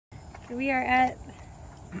We are at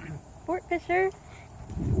Fort Fisher.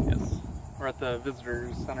 Yes. We're at the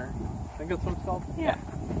Visitors Center. I think that's what it's called? Yeah.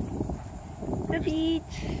 The beach.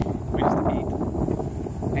 We just ate.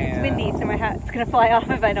 And It's windy, so my hat's going to fly off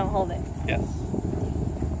if I don't hold it. yes.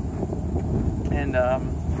 And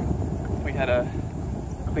we had a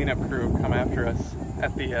cleanup crew come after us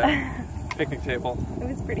at the picnic table. It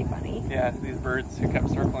was pretty funny. Yeah, these birds who kept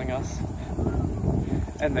circling us.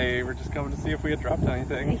 And they were just coming to see if we had dropped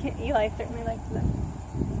anything. Eli certainly likes them.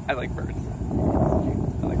 I like birds.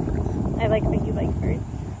 I like birds. I like that you like birds.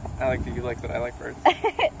 I like that you like that I like birds.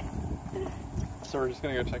 So we're just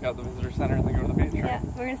gonna go check out the visitor center and then go to the beach, right? Yeah,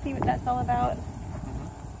 we're gonna see what that's all about.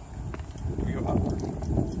 Do we go out?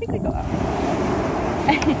 I think we go out.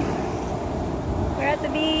 We're at the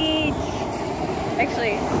beach.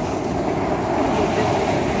 Actually,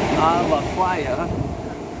 A la playa.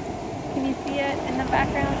 can you see it in the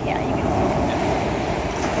background? Yeah, you can see it.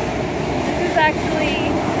 This is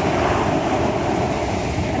actually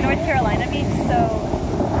a North Carolina beach, so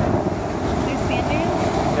there's sand dunes.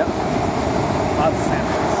 Yep. Lots of sand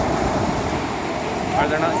dunes. Are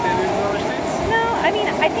there not sand dunes in other states? No, I mean,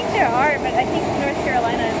 I think there are, but I think North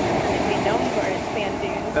Carolina is specifically known for its sand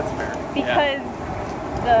dunes. That's fair. Because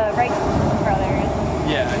the Wright brothers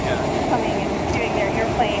Yeah, yeah. coming and doing their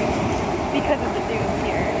airplane because of the dunes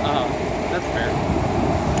here. That's fair.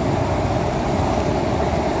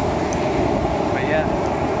 But yeah,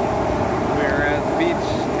 we're at the beach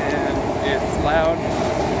and it's loud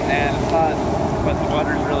and it's hot, but the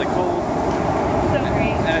water's really cold. So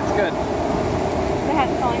great. And it's good. The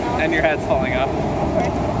hat's falling off. And your head's falling off Of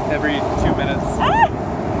course. every 2 minutes. Ah!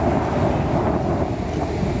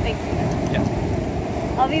 Thanks.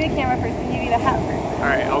 Yeah. I'll be the camera person, you be the hat person.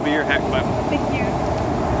 Alright, I'll be your hat clip. Thank you.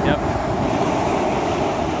 Yep.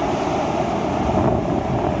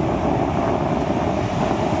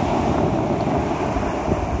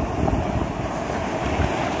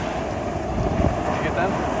 Did you get that?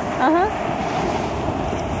 Uh-huh.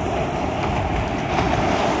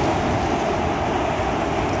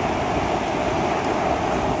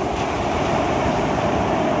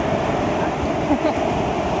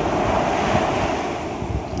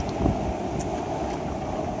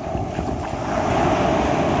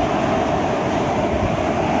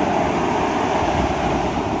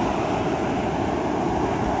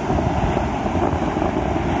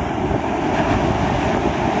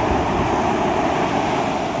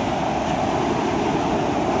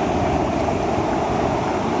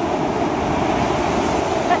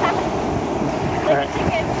 Alright.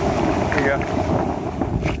 Chicken. Here you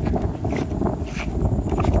go.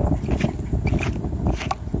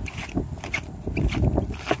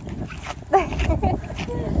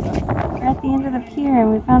 We're at the end of the pier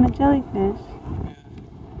and we found a jellyfish.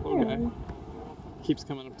 Little guy. Keeps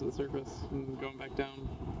coming up to the surface and going back down.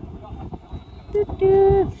 Doot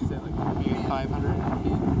doot. Say like maybe 500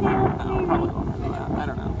 feet? Yeah. No, probably longer than that. I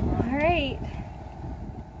don't know. Alright.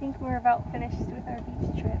 I think we're about finished with our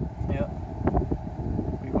beach trip. Yep.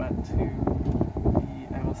 We went to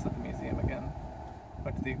the, I almost said the museum again.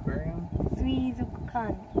 Went to the aquarium.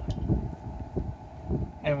 Suizukan.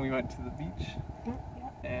 And we went to the beach Yep.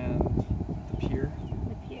 and the pier.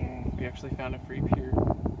 The pier. We actually found a free pier.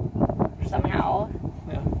 Somehow.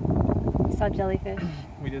 Yeah. We saw jellyfish.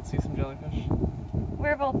 We did see some jellyfish.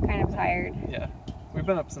 We're both kind of tired. Yeah. We've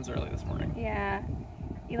been up since early this morning. Yeah.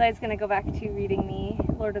 Eli's gonna go back to reading me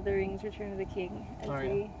Lord of the Rings Return of the King as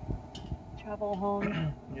we travel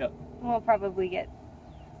home. Yep. We'll probably get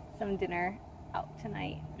some dinner out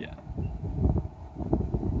tonight. Yeah.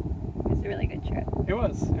 It's a really good trip. It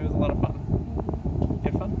was. It was a lot of fun.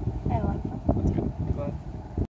 You had fun?